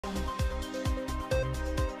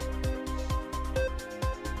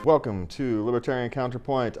Welcome to Libertarian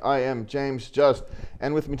Counterpoint. I am James Just,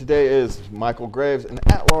 and with me today is Michael Graves, an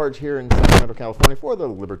at-large here in Sacramento, California for the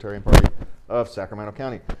Libertarian Party of Sacramento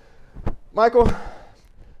County. Michael,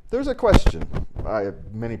 there's a question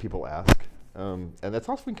many people ask, and that's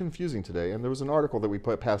often confusing today, and there was an article that we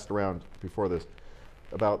passed around before this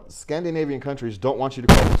about Scandinavian countries don't want you to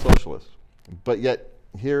call them socialists, but yet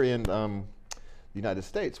here in the United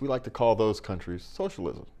States, we like to call those countries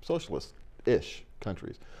socialist-ish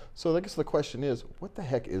countries. So I guess the question is, what the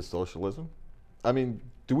heck is socialism? I mean,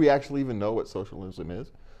 do we actually even know what socialism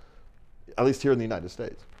is? At least here in the United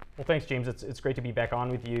States. Well, thanks, James. It's great to be back on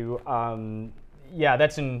with you. Yeah,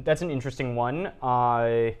 that's an interesting one.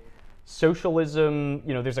 Socialism,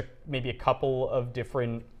 there's maybe a couple of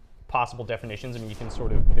different possible definitions. I mean, you can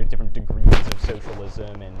there's different degrees of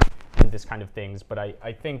socialism and this kind of things. But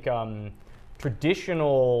I think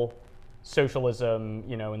traditional socialism,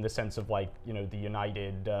 in the sense of the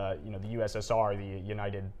United, the USSR, the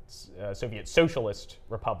United Soviet Socialist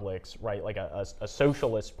Republics, right? Like a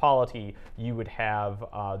socialist polity, you would have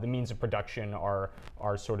the means of production are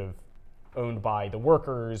sort of owned by the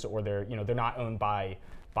workers, or they're not owned by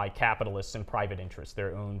capitalists and private interests.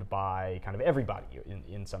 They're owned by kind of everybody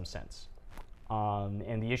in some sense.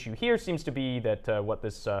 And the issue here seems to be that what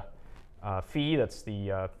this fee, that's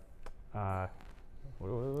the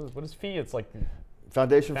what is FEE? It's like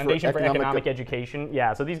Foundation for Economic Education.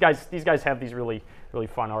 Yeah, so these guys have these really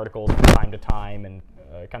fun articles from time to time, and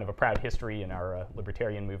kind of a proud history in our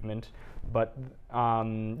libertarian movement. But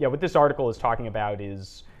yeah, what this article is talking about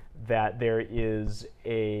is that there is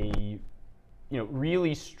a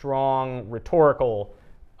really strong rhetorical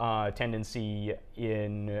tendency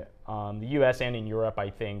in the U.S. and in Europe, I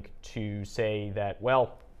think, to say that,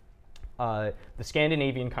 well, the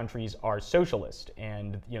Scandinavian countries are socialist,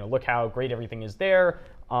 and look how great everything is there,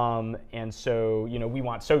 and so we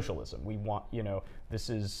want socialism. We want this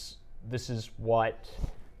is what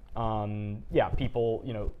yeah, people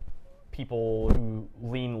who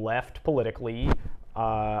lean left politically,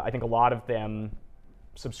 I think a lot of them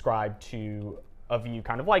subscribe to a view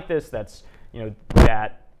kind of like this. That's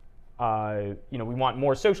that we want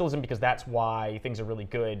more socialism because that's why things are really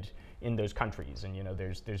good in those countries, and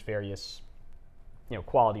there's various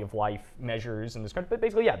quality of life measures in this country, but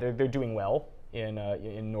basically, yeah, they're doing well in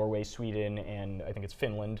Norway, Sweden, and I think it's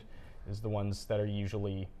Finland is the ones that are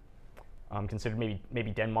usually considered, maybe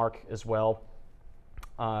Denmark as well.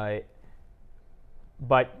 But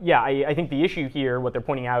yeah, I think the issue here, what they're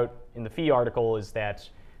pointing out in the FEE article, is that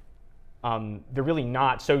they're really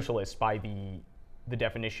not socialists by the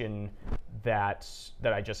definition that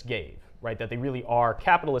I just gave, right? That they really are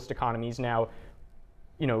capitalist economies. Now,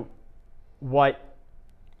 what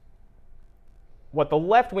the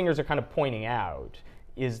left-wingers are kind of pointing out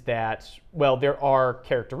is that, well, there are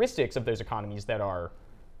characteristics of those economies that are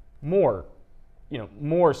more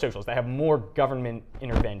socialist. They have more government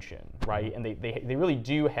intervention, right? And they really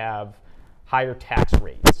do have higher tax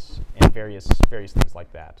rates and various things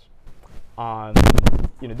like that.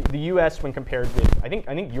 The U.S., when compared with I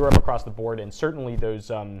think Europe across the board, and certainly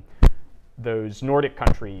those Nordic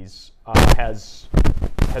countries, has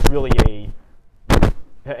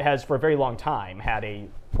for a very long time had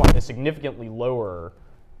quite a significantly lower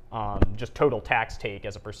just total tax take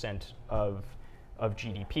as a percent of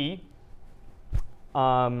GDP.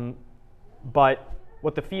 But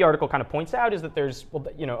what the FEE article kind of points out is that there's, well,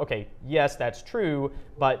 okay, yes, that's true,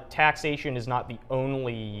 but taxation is not the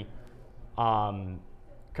only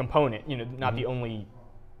component, not the only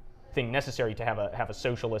thing necessary to have a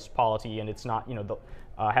socialist polity, and it's not,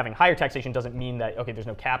 having higher taxation doesn't mean that, okay, there's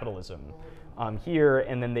no capitalism here.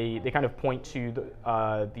 And then they kind of point to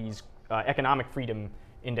these economic freedom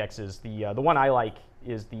indexes. The one I like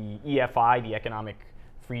is the EFI, the Economic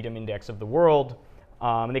Freedom Index of the world,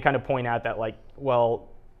 and they kind of point out that,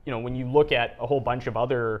 when you look at a whole bunch of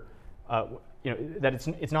other that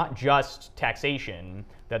it's not just taxation,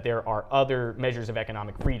 that there are other measures of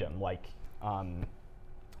economic freedom, like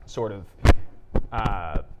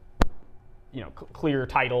clear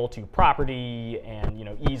title to property, and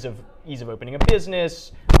ease of opening a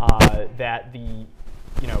business, that the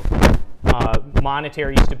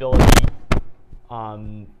monetary stability.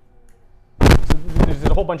 So there's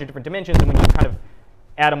a whole bunch of different dimensions, and when you kind of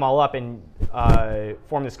add them all up and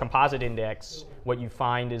form this composite index, what you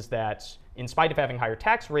find is that, in spite of having higher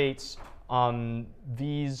tax rates,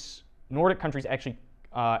 these Nordic countries actually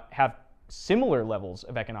have similar levels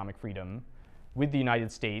of economic freedom with the United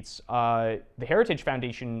States. The Heritage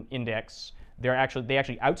Foundation Index, they actually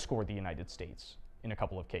outscored the United States in a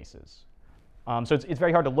couple of cases. So it's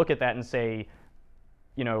very hard to look at that and say,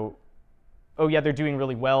 oh yeah, they're doing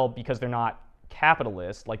really well because they're not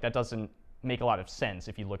capitalist, like that doesn't make a lot of sense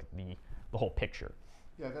if you look at the whole picture.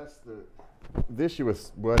 Yeah, that's the issue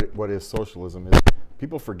with what is socialism is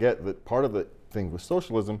people forget that part of the thing with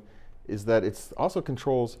socialism is that it also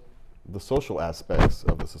controls the social aspects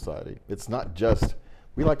of the society. It's not just,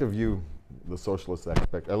 we like to view the socialist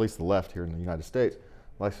aspect, at least the left here in the United States,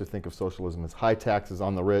 likes to think of socialism as high taxes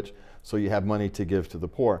on the rich, so you have money to give to the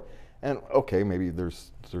poor. And okay, maybe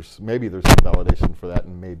there's some validation for that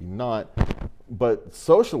and maybe not, but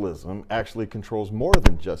socialism actually controls more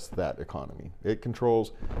than just that economy. It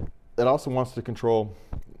also wants to control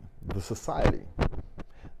the society,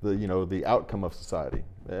 the outcome of society,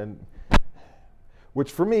 and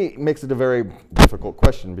which for me makes it a very difficult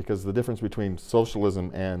question, because the difference between socialism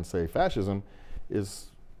and, say, fascism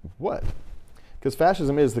is what? Because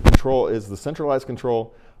fascism is the centralized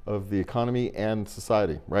control of the economy and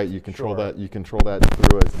society, right? You control Sure. that. You control that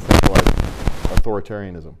through a centralized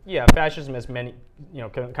authoritarianism. Yeah, fascism has many,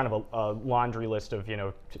 kind of a laundry list of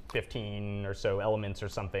 15 or so elements or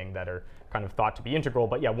something that are kind of thought to be integral.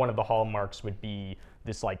 But yeah, one of the hallmarks would be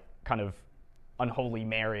this like kind of unholy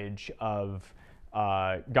marriage of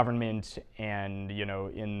government and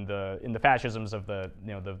in the fascisms of the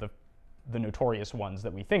notorious ones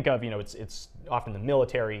that we think of, it's often the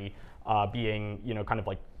military being kind of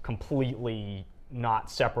like completely not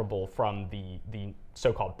separable from the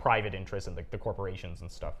so-called private interests and the corporations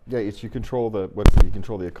and stuff. Yeah, you control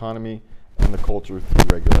the economy and the culture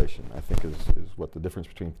through regulation, I think is what the difference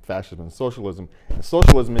between fascism and socialism. And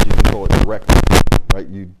socialism is you control it directly, right?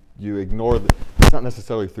 You ignore it's not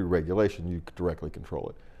necessarily through regulation, you directly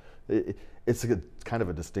control it. It's kind of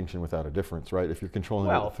a distinction without a difference, right? If you're controlling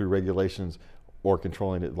it through regulations or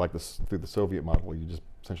controlling it like this through the Soviet model, you just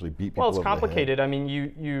essentially beat people over the head. Well, it's complicated. I mean,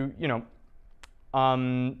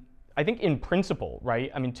 I think in principle,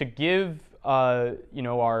 right? I mean, to give our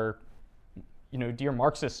dear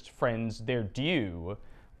Marxist friends their due,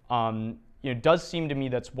 does seem to me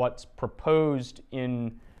that's what's proposed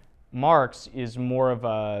in Marx is more of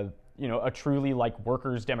a truly like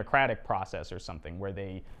workers' democratic process or something where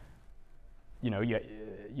they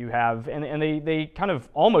you have and they kind of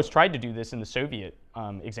almost tried to do this in the Soviet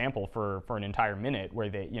example for an entire minute, where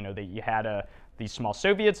you had these small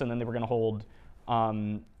Soviets and then they were going to hold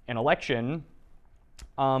an election,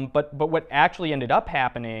 but what actually ended up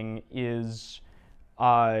happening is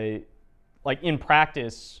like in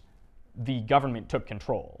practice the government took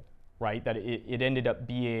control, right? That it ended up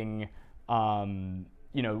being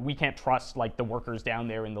we can't trust like the workers down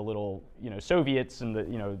there in the little Soviets and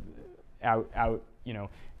the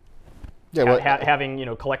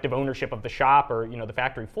having collective ownership of the shop or the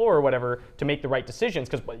factory floor or whatever to make the right decisions,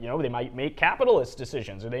 because they might make capitalist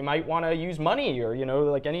decisions, or they might want to use money, or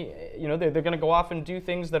like any they're going to go off and do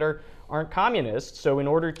things that aren't communist. So in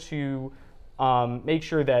order to make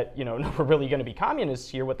sure that we're really going to be communists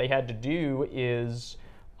here, what they had to do is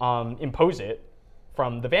impose it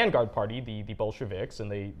from the vanguard party, the Bolsheviks,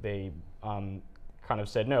 and they kind of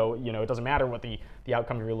said, no, it doesn't matter what the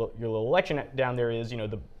outcome of your little election down there is.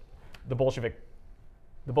 The Bolsheviks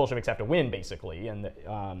have to win, basically, and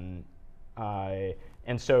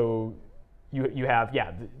so you have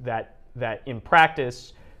that in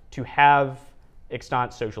practice to have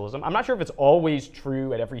extant socialism. I'm not sure if it's always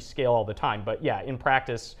true at every scale all the time, but yeah, in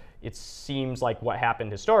practice, it seems like what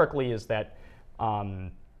happened historically is that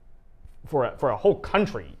for a whole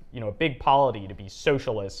country, a big polity to be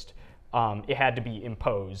socialist, it had to be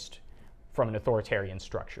imposed from an authoritarian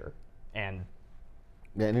structure. And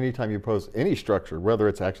anytime you impose any structure, whether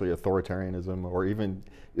it's actually authoritarianism or even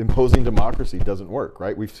imposing democracy, doesn't work,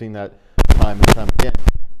 right? We've seen that time and time again.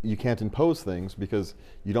 You can't impose things because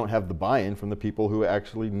you don't have the buy-in from the people who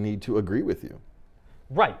actually need to agree with you.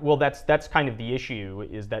 Right. Well, that's kind of the issue,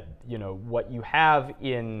 is that what you have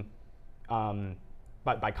in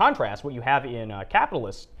by contrast, what you have in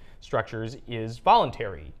capitalist structures is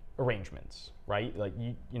voluntary arrangements, right? Like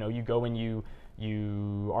you go and you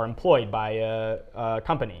are employed by a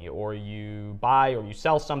company, or you buy or you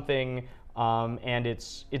sell something, and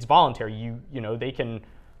it's voluntary. They can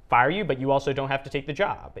fire you, but you also don't have to take the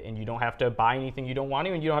job, and you don't have to buy anything you don't want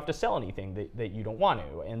to, and you don't have to sell anything that you don't want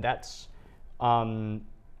to, and that's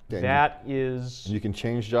you can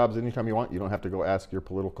change jobs anytime you want. You don't have to go ask your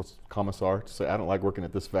political commissar to say, I don't like working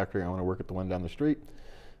at this factory, I want to work at the one down the street.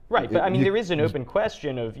 Right, but I mean, there is an open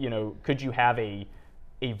question of, could you have a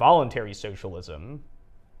voluntary socialism?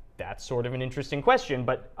 That's sort of an interesting question,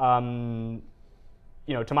 but to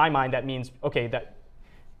my mind, that means, okay, that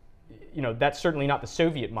that's certainly not the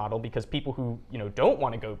Soviet model, because people who don't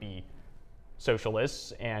want to go be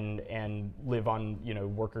socialists and live on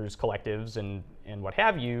workers' collectives and what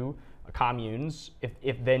have you, communes,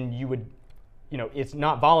 if then you would, it's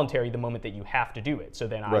not voluntary the moment that you have to do it. So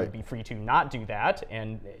then I would be free to not do that,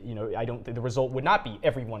 and I don't think the result would not be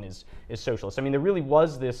everyone is socialist. I mean, there really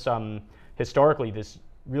was this historically this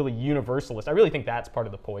really universalist. I really think that's part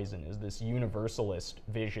of the poison, is this universalist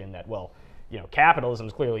vision that, well, capitalism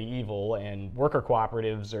is clearly evil and worker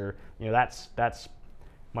cooperatives are, that's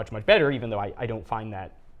much better, even though I don't find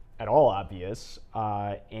that at all obvious,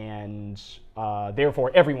 and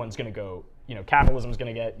therefore everyone's going to go, capitalism is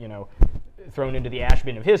going to get, thrown into the ash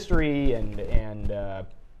bin of history, and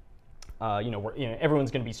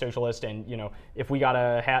everyone's going to be socialist, and if we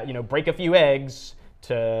gotta break a few eggs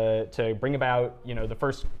to bring about the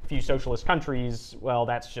first few socialist countries, well,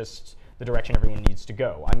 that's just the direction everyone needs to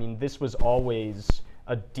go. I mean, this was always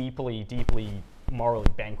a deeply morally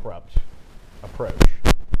bankrupt approach.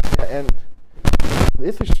 Yeah, and the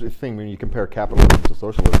interesting thing when you compare capitalism to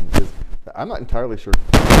socialism is I'm not entirely sure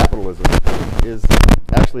capitalism is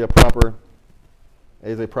actually a proper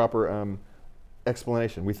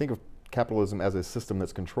explanation. We think of capitalism as a system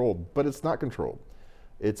that's controlled, but it's not controlled.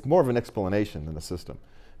 It's more of an explanation than a system.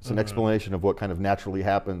 It's an explanation of what kind of naturally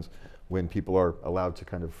happens when people are allowed to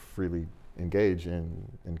kind of freely engage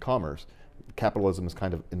in commerce. Capitalism is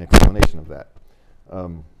kind of an explanation of that.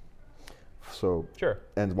 Sure.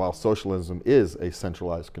 And while socialism is a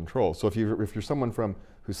centralized control, so if you're someone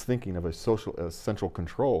who's thinking of a central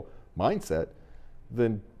control mindset,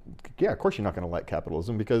 then yeah, of course you're not going to like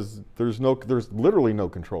capitalism, because there's literally no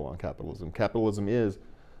control on capitalism. Capitalism is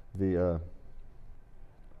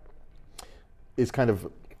is kind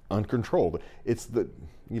of uncontrolled. It's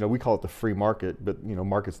we call it the free market, but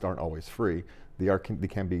markets aren't always free. They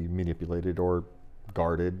can be manipulated or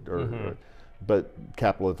guarded, but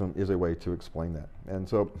capitalism is a way to explain that. And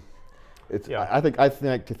so I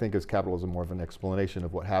like to think of capitalism more of an explanation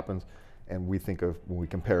of what happens. And we think of, when we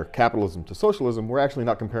compare capitalism to socialism, we're actually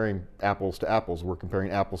not comparing apples to apples. We're comparing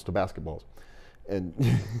apples to basketballs. And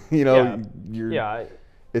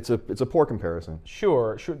it's a poor comparison.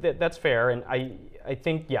 Sure, that's fair. And I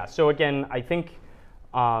think, so again, I think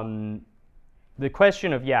the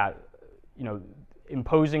question of,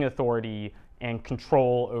 imposing authority and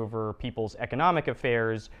control over people's economic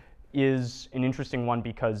affairs is an interesting one,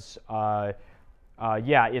 because,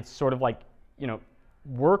 it's sort of like,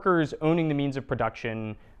 workers owning the means of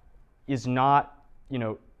production is not,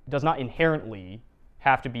 does not inherently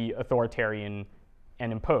have to be authoritarian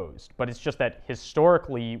and imposed. But it's just that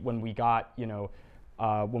historically, when we got,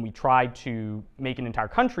 when we tried to make an entire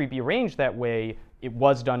country be arranged that way, it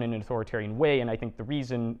was done in an authoritarian way. And I think the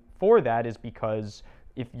reason for that is because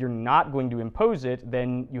if you're not going to impose it,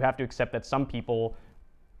 then you have to accept that some people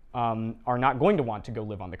are not going to want to go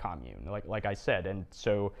live on the commune, like I said. And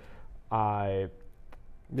so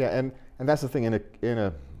and that's the thing, in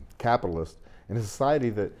a capitalist, in a society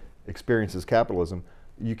that experiences capitalism,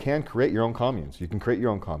 you can create your own communes. You can create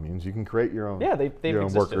your own communes. You can create your own they've your own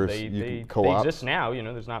existed. workers. They exist now.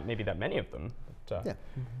 There's not maybe that many of them. But,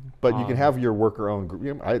 but you can have your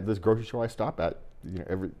worker-owned. This grocery store I stop at,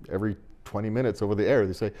 every 20 minutes over the air,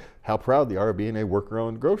 they say how proud they are of being a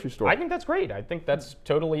worker-owned grocery store. I think that's great. I think that's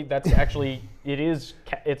actually,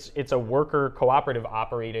 it's a worker cooperative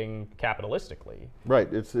operating capitalistically.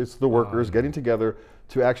 Right. It's the workers getting together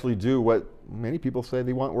to actually do what many people say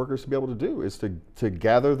they want workers to be able to do, is to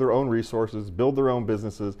gather their own resources, build their own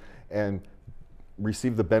businesses, and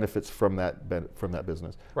receive the benefits from that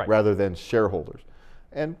business, rather than shareholders.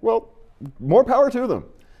 And well, more power to them.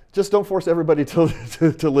 Just don't force everybody to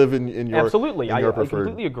live in your absolutely. In your I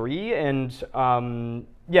completely agree, and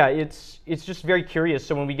it's just very curious.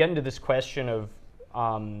 So when we get into this question of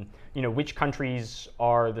which countries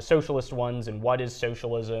are the socialist ones and what is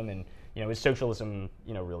socialism, and is socialism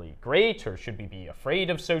really great, or should we be afraid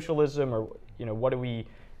of socialism, or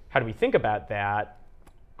how do we think about that?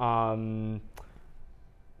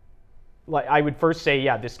 Like I would first say,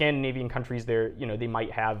 the Scandinavian countries, they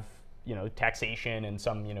might have taxation and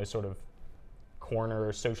some sort of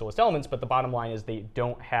corner socialist elements, but the bottom line is they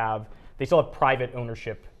still have private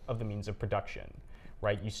ownership of the means of production,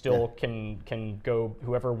 right? You still can go,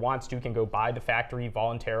 whoever wants to can go buy the factory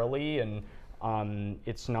voluntarily, and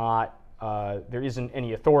it's not there isn't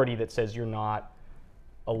any authority that says you're not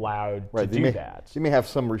allowed to do that. You may have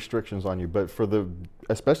some restrictions on you, but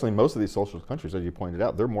especially in most of these socialist countries, as you pointed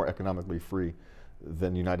out, they're more economically free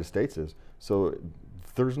than the United States is. So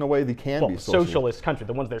there's no way they can be socialist country.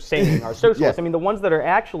 The ones they're saying are socialist. Yes. I mean, the ones that are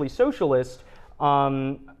actually socialist,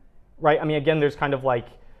 right? I mean, again, there's kind of like,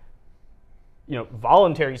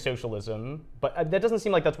 voluntary socialism, but that doesn't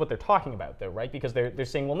seem like that's what they're talking about, though, right? Because they're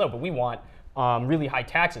saying, well, no, but we want really high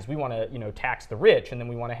taxes. We want to tax the rich, and then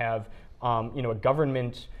we want to have a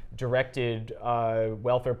government-directed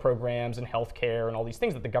welfare programs and healthcare and all these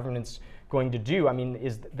things that the government's going to do. I mean,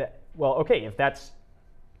 is that, well, okay, if that's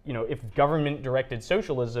if government-directed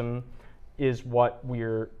socialism is what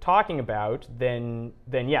we're talking about, then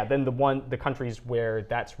the countries where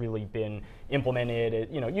that's really been implemented,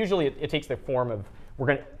 usually it takes the form of, we're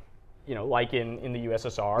going to, like in the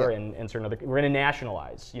USSR and certain other, we're going to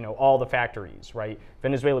nationalize, all the factories, right?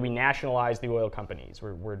 Venezuela, we nationalized the oil companies.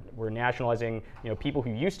 We're nationalizing, people who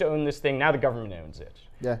used to own this thing, now the government owns it,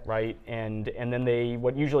 right? And then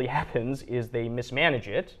what usually happens is they mismanage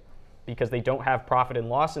it because they don't have profit and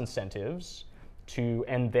loss incentives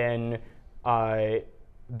and then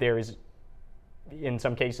there's, in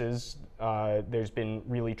some cases, there's been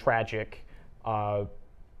really tragic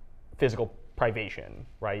physical privation,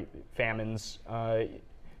 right? Famines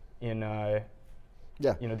in the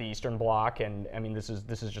Eastern Bloc, and I mean this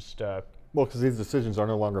is just well, because these decisions are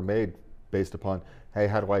no longer made based upon, hey,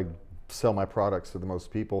 how do I sell my products to the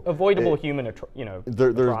most people? Avoidable human,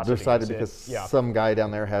 they're decided because some guy down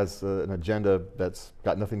there has an agenda that's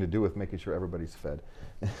got nothing to do with making sure everybody's fed.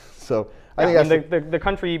 So I think the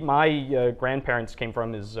country my grandparents came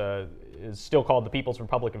from is still called the People's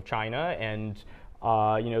Republic of China, and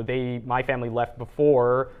my family left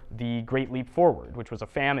before the Great Leap Forward, which was a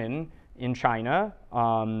famine in China.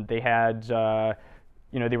 They had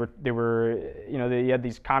they had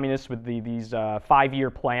these communists with these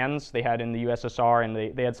 5-year plans they had in the USSR, and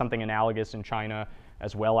they had something analogous in China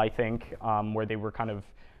as well, I think, where they were kind of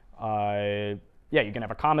you're gonna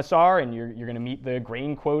have a commissar, and you're gonna meet the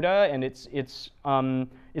grain quota, and it's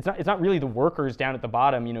not really the workers down at the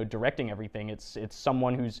bottom, directing everything. It's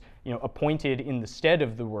someone who's appointed in the stead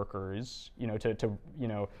of the workers,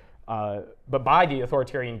 but by the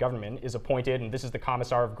authoritarian government is appointed, and this is the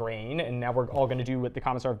commissar of grain, and now we're all going to do what the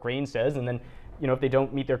commissar of grain says, and then if they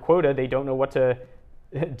don't meet their quota, they don't know what to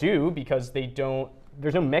do because there's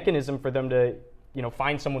no mechanism for them to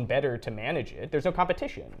find someone better to manage it. There's no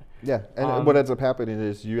competition. Yeah, and what ends up happening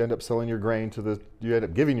is you end up selling your grain you end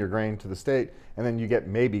up giving your grain to the state, and then you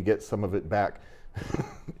maybe get some of it back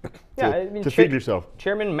to feed yourself.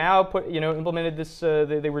 Chairman Mao implemented this.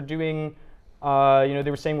 They were doing. They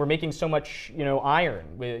were saying we're making so much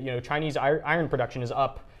iron. Chinese iron production is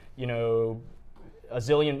up. A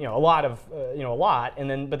zillion. A lot. And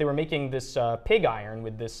then but they were making this pig iron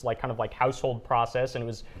with this kind of household process, and it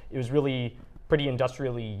was really pretty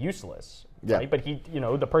industrially useless, right? But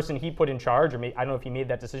the person he put in charge, or I don't know if he made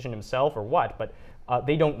that decision himself or what, but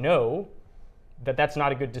they don't know that that's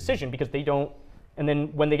not a good decision because they don't. And then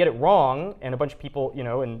when they get it wrong, and a bunch of people,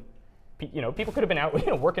 people could have been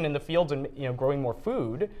out, working in the fields and growing more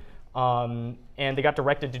food, and they got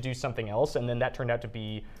directed to do something else, and then that turned out to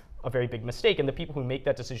be a very big mistake. And the people who make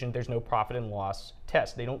that decision, there's no profit and loss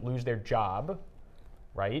test. They don't lose their job,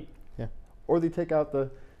 right? Yeah. Or they take the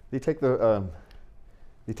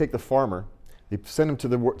farmer, they send him to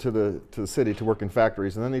the city to work in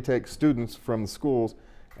factories, and then they take students from the schools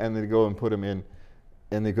and they go and put them in,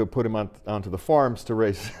 and they go put them onto the farms to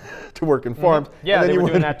work in farms. Yeah, and then they were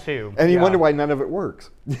doing that too. And you wonder why none of it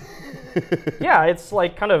works. Yeah, it's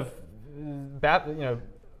kind of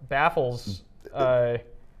baffles.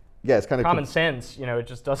 It's kind of common sense. It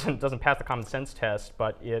just doesn't pass the common sense test.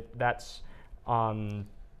 But that's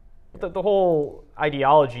the whole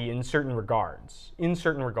ideology in certain regards,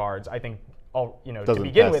 I think, to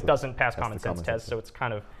begin with, doesn't pass common sense test. So it's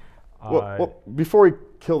kind of. Well, before we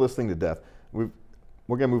kill this thing to death,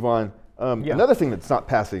 we're going to move on. Another thing that's not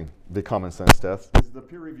passing the common sense test is the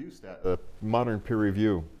peer review modern peer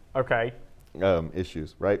review. Okay.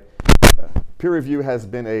 Issues, right? Peer review has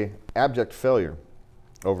been an abject failure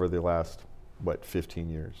over the last 15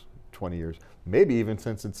 years, 20 years, maybe even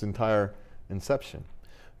since its entire inception.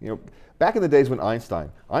 Back in the days when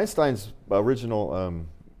Einstein's original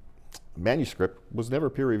manuscript was never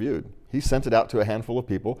peer reviewed. He sent it out to a handful of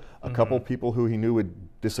people, a couple people who he knew would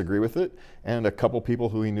disagree with it, and a couple people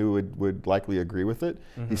who he knew would likely agree with it.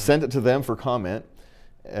 He sent it to them for comment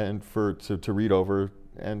and to read over,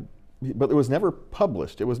 but it was never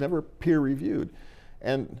published. It was never peer reviewed.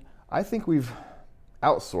 And I think we've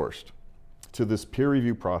outsourced to this peer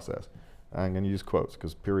review process. I'm going to use quotes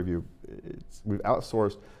because peer review, we've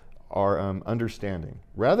outsourced our understanding.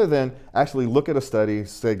 Rather than actually look at a study,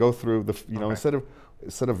 go through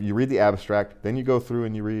instead of you read the abstract, then you go through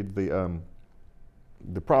and you read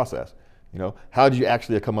the process. How did you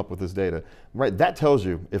actually come up with this data? Right, that tells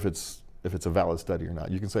you if it's if it's a valid study or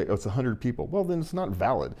not. You can say, oh, it's 100 people. Well, then it's not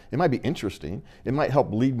valid. It might be interesting. It might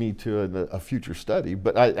help lead me to a future study,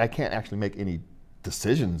 but I can't actually make any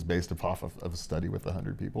decisions based off of a study with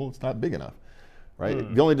 100 people. It's not big enough,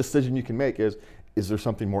 right? The only decision you can make is there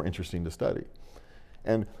something more interesting to study?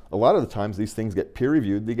 And a lot of the times these things get peer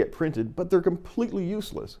reviewed, they get printed, but they're completely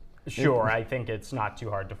useless. Sure, I think it's not too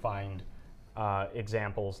hard to find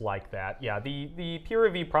examples like that. Yeah, the peer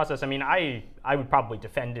review process, I mean, I would probably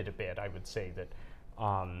defend it a bit. I would say that,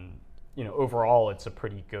 you know, overall it's a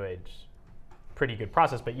pretty good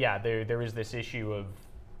process. But yeah, there is this issue of,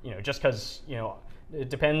 you know, just because, you know, it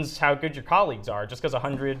depends how good your colleagues are. Just because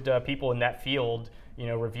 100 people in that field, you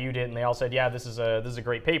know, reviewed it and they all said, yeah, this is a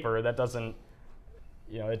great paper, that doesn't,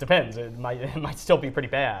 you know, it depends. It might still be pretty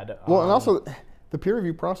bad. Well, and also the peer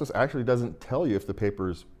review process actually doesn't tell you if the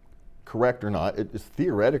paper's correct or not.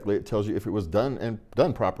 Theoretically, it tells you if it was done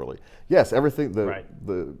properly. Yes, everything,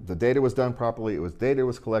 the data was done properly. Data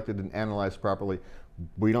was collected and analyzed properly.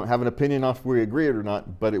 We don't have an opinion on if we agree it or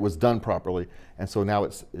not, but it was done properly, and so now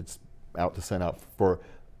it's out to send out for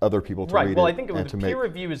other people to read it. Right. Well, I think the peer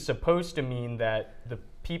review is supposed to mean that the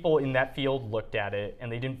people in that field looked at it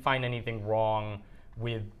and they didn't find anything wrong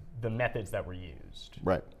with the methods that were used.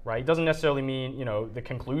 Right. Right. It doesn't necessarily mean, you know, the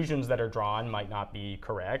conclusions that are drawn might not be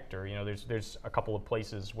correct, or, you know, there's a couple of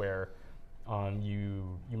places where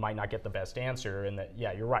you might not get the best answer, and that,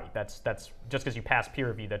 yeah, you're right. That's just because you pass peer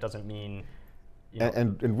review, that doesn't mean, you know,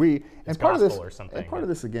 and part of this or something. And part of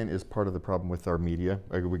this again is part of the problem with our media.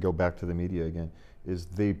 We go back to the media again, is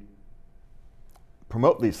they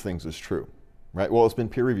promote these things as true. Right. Well, it's been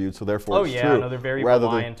peer reviewed, so therefore it's true. Oh yeah, no, they're very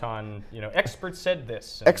reliant on, you know, experts said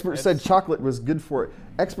this. Experts said chocolate was good for it.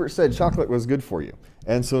 Experts said chocolate was good for you,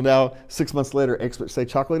 and so now 6 months later, experts say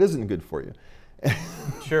chocolate isn't good for you.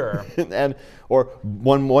 Sure. Or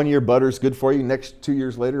one year butter's good for you. Next 2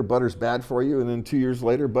 years later, butter's bad for you, and then 2 years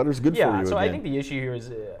later, butter's good for you. Yeah. So again. I think the issue here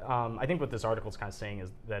is, I think what this article is kind of saying is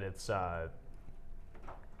that it's.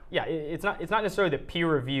 Yeah, it's not necessarily that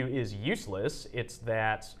peer review is useless. It's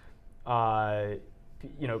that.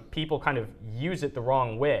 You know, people kind of use it the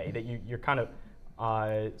wrong way. That you're kind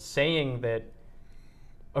of saying that,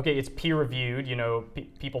 okay, it's peer reviewed. You know,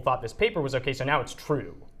 people thought this paper was okay, so now it's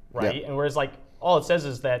true, right? Yeah. And whereas, like, all it says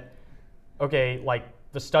is that, okay, like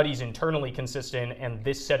the study's internally consistent, and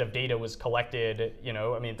this set of data was collected. You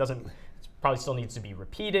know, I mean, it probably still needs to be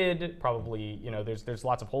repeated. Probably, you know, there's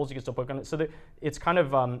lots of holes you can still poke on it. So that it's kind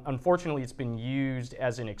of unfortunately, it's been used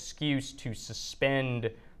as an excuse to suspend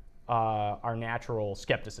our natural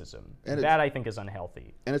skepticism. And that, I think, is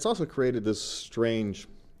unhealthy. And it's also created this strange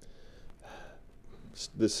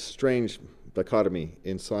dichotomy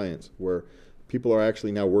in science where people are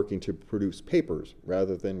actually now working to produce papers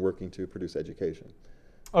rather than working to produce education.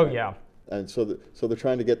 Oh, yeah. And so they're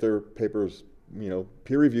trying to get their papers, you know,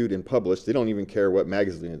 peer-reviewed and published. They don't even care what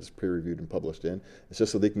magazine it's peer-reviewed and published in. It's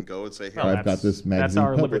just so they can go and say, "Here, I've got this magazine."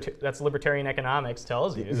 That's libertarian economics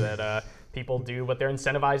tells you that people do what they're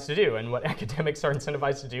incentivized to do, and what academics are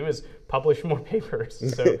incentivized to do is publish more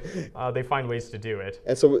papers. So they find ways to do it.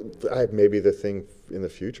 And so maybe the thing in the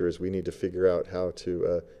future is we need to figure out how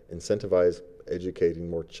to incentivize educating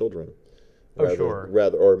more children,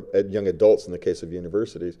 or young adults in the case of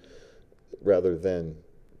universities, rather than,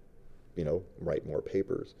 you know, write more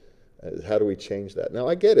papers. How do we change that? Now,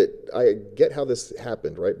 I get it. I get how this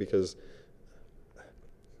happened, right? Because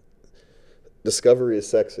discovery is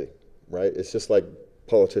sexy, right? It's just like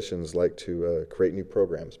politicians like to create new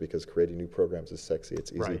programs because creating new programs is sexy.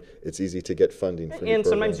 It's easy. Right. It's easy to get funding for new programs. And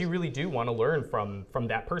sometimes you really do want to learn from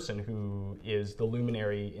that person who is the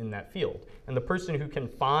luminary in that field. And the person who can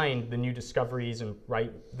find the new discoveries and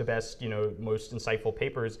write the best, you know, most insightful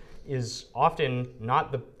papers is often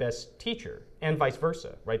not the best teacher, and vice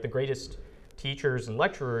versa, right? The greatest teachers and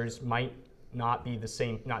lecturers might not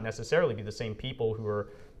necessarily be the same people who are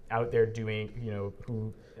out there doing, you know,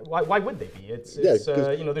 why would they be? It's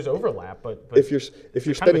you know, there's overlap, but if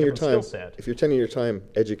you're spending your time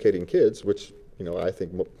educating kids, which, you know, I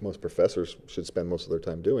think most professors should spend most of their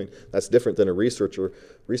time doing, that's different than a researcher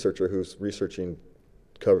who's researching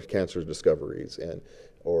cancer discoveries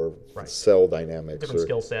or cell dynamics. Different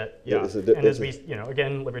skill set, yeah. And as we, you know,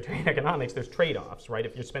 again, libertarian economics, there's trade-offs, right?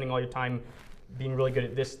 If you're spending all your time being really good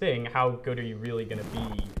at this thing, how good are you really going to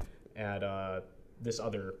be at this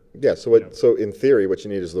other? Yeah. So in theory, what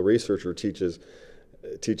you need is the researcher teaches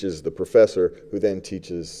the professor, who then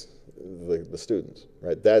teaches the students,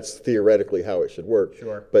 right? That's theoretically how it should work.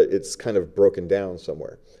 Sure. But it's kind of broken down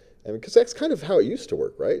somewhere, and because that's kind of how it used to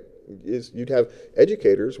work, right? is you'd have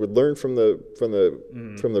educators would learn from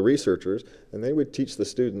the researchers, and they would teach the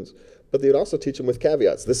students, but they would also teach them with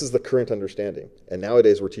caveats. This is the current understanding, and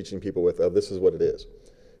nowadays we're teaching people with, this is what it is.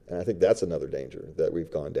 And I think that's another danger that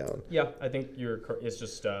we've gone down. Yeah, I think it's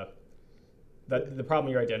just that the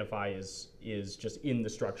problem you identify is just in the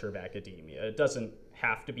structure of academia. It doesn't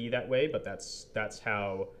have to be that way, but that's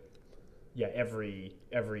how, yeah, every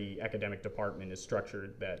academic department is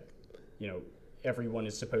structured. That, you know, everyone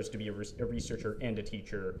is supposed to be a researcher and a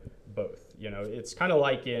teacher both. You know, it's kind of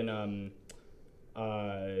like in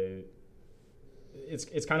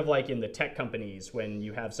it's kind of like in the tech companies when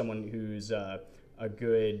you have someone who's a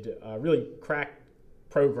good, really crack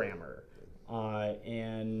programmer,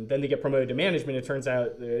 and then they get promoted to management. It turns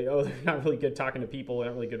out, they're not really good talking to people, they're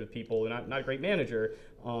not really good with people, they're not a great manager.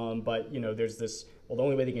 But, you know, there's this, well, the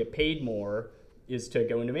only way they can get paid more is to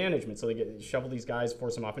go into management. So they shovel these guys,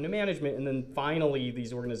 force them off into management, and then finally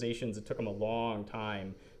these organizations, it took them a long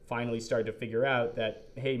time, finally started to figure out that,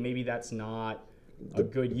 hey, maybe that's not a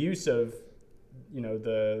good use of, you know,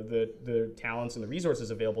 the talents and the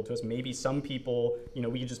resources available to us. Maybe some people, you know,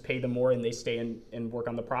 we can just pay them more and they stay and work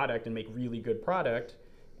on the product and make really good product,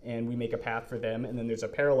 and we make a path for them, and then there's a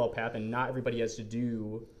parallel path, and not everybody has to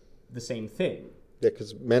do the same thing. Yeah,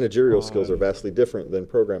 because managerial skills are vastly different than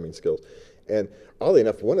programming skills. And oddly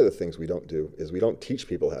enough, one of the things we don't do is we don't teach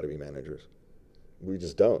people how to be managers. We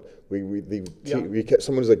just don't.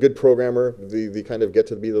 Someone who's a good programmer, they kind of get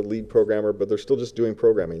to be the lead programmer, but they're still just doing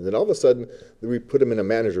programming. And then all of a sudden, we put them in a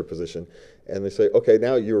manager position, and they say, okay,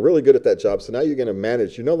 now you're really good at that job, so now you're going to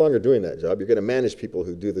manage. You're no longer doing that job. You're going to manage people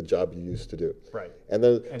who do the job you used to do. Right. And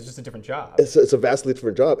then it's just a different job. It's a vastly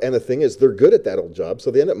different job. And the thing is, they're good at that old job, so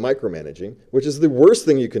they end up micromanaging, which is the worst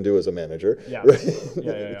thing you can do as a manager. Yeah. Right?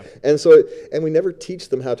 Yeah. And we never teach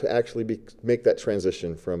them how to actually make that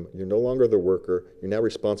transition from you're no longer the worker, you're now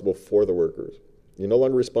responsible for the workers. You're no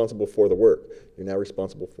longer responsible for the work. You're now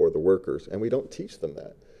responsible for the workers. And we don't teach them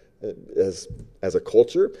that. As a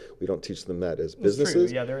culture, we don't teach them that as businesses.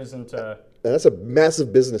 It's true. Yeah, there isn't. And that's a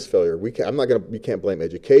massive business failure. We can't blame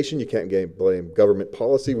education. You can't blame government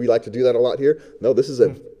policy. We like to do that a lot here. No, this is a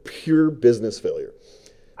pure business failure.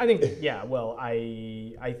 I think, yeah. Well,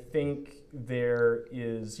 I think there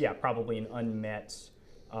is, yeah, probably an unmet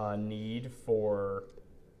need for,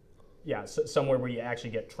 yeah, somewhere where you actually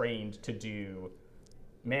get trained to do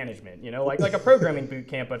management, you know, like a programming boot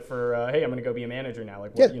camp, but for hey, I'm going to go be a manager now.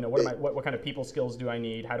 Like, you know, what kind of people skills do I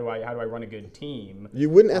need? How do I run a good team? You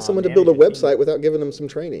wouldn't ask someone to build a website without giving them some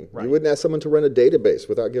training. Right. You wouldn't ask someone to run a database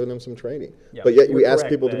without giving them some training. Yeah, but yet we ask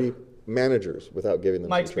people to be managers without giving them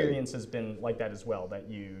some training. My experience has been like that as well. That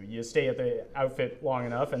you stay at the outfit long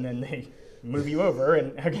enough, and then they move you over,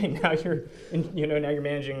 and okay, now you're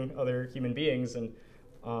managing other human beings, and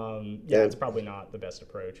it's probably not the best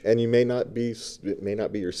approach. And it may not be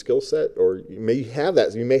your skill set, or you may have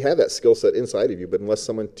that skill set inside of you, but unless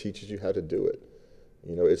someone teaches you how to do it,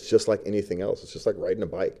 you know, it's just like anything else. It's just like riding a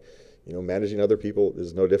bike. You know, managing other people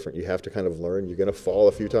is no different. You have to kind of learn. You're going to fall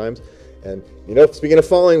a few times, and you know, speaking of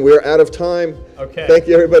falling, we're out of time. Okay. Thank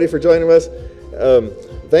you everybody for joining us.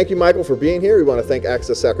 Thank you, Michael, for being here. We want to thank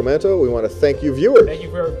Access Sacramento. We want to thank you, viewers. Thank you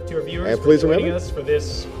to our viewers and please for joining remember us for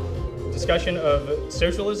this discussion of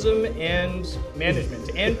socialism and management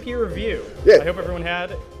and peer review. Yeah. I hope everyone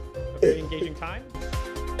had a very engaging time.